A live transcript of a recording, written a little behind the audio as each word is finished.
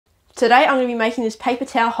Today I'm going to be making this paper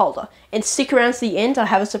towel holder, and stick around to the end, I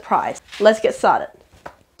have a surprise. Let's get started.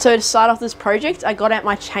 So to start off this project, I got out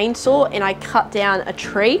my chainsaw and I cut down a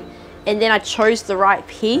tree, and then I chose the right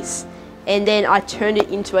piece and then I turned it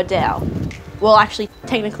into a dowel. Well, actually,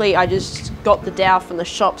 technically I just got the dowel from the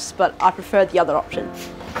shops, but I preferred the other option.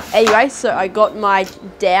 Anyway, so I got my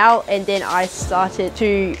dowel and then I started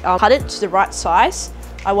to cut it to the right size.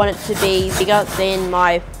 I want it to be bigger than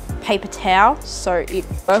my paper towel so it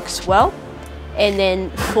works well. And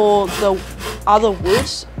then for the other wood,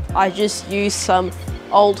 I just used some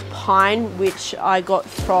old pine which I got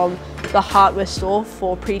from the hardware store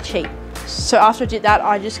for pretty cheap. So after I did that,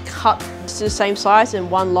 I just cut to the same size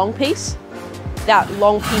in one long piece. That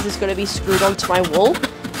long piece is going to be screwed onto my wall,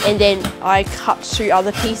 and then I cut two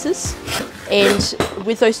other pieces, and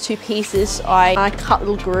with those two pieces I cut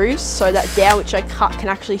little grooves so that dowel which I cut can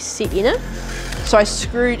actually sit in it. So I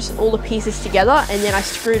screwed all the pieces together and then I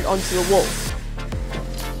screwed it onto the wall.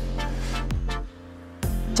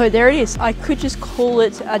 So there it is. I could just call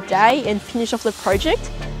it a day and finish off the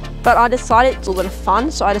project, but I decided it's a lot of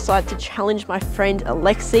fun, so I decided to challenge my friend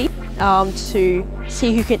Alexi to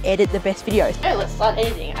see who can edit the best videos. Okay, let's start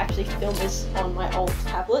editing. I actually filmed this on my old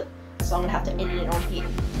tablet, so I'm going to have to edit it on here.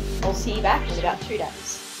 I'll see you back in about 2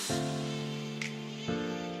 days.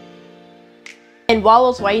 And while I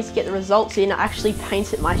was waiting to get the results in, I actually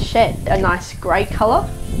painted my shed a nice grey colour.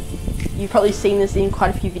 You've probably seen this in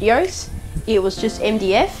quite a few videos. It was just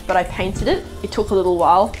MDF, but I painted it. It took a little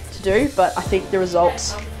while to do, but I think the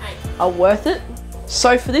results are worth it.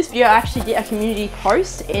 So for this video, I actually did a community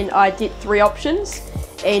post and I did 3 options,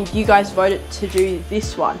 and you guys voted to do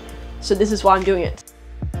this one. So this is why I'm doing it.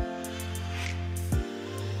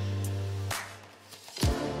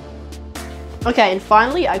 Okay, and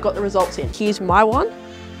finally I got the results in. Here's my one.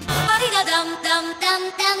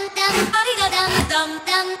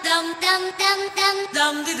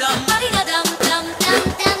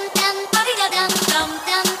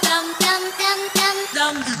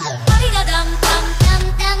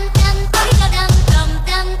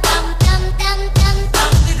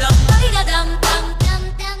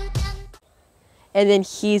 And then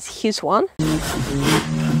here's his one.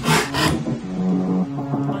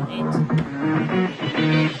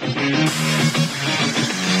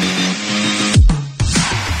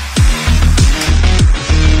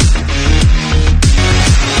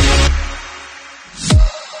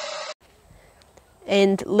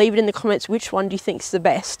 And leave it in the comments which one do you think is the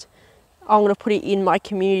best. I'm going to put it in my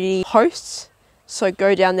community posts, so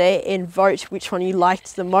go down there and vote which one you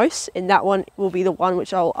liked the most, and that one will be the one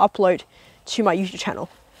which I'll upload to my YouTube channel.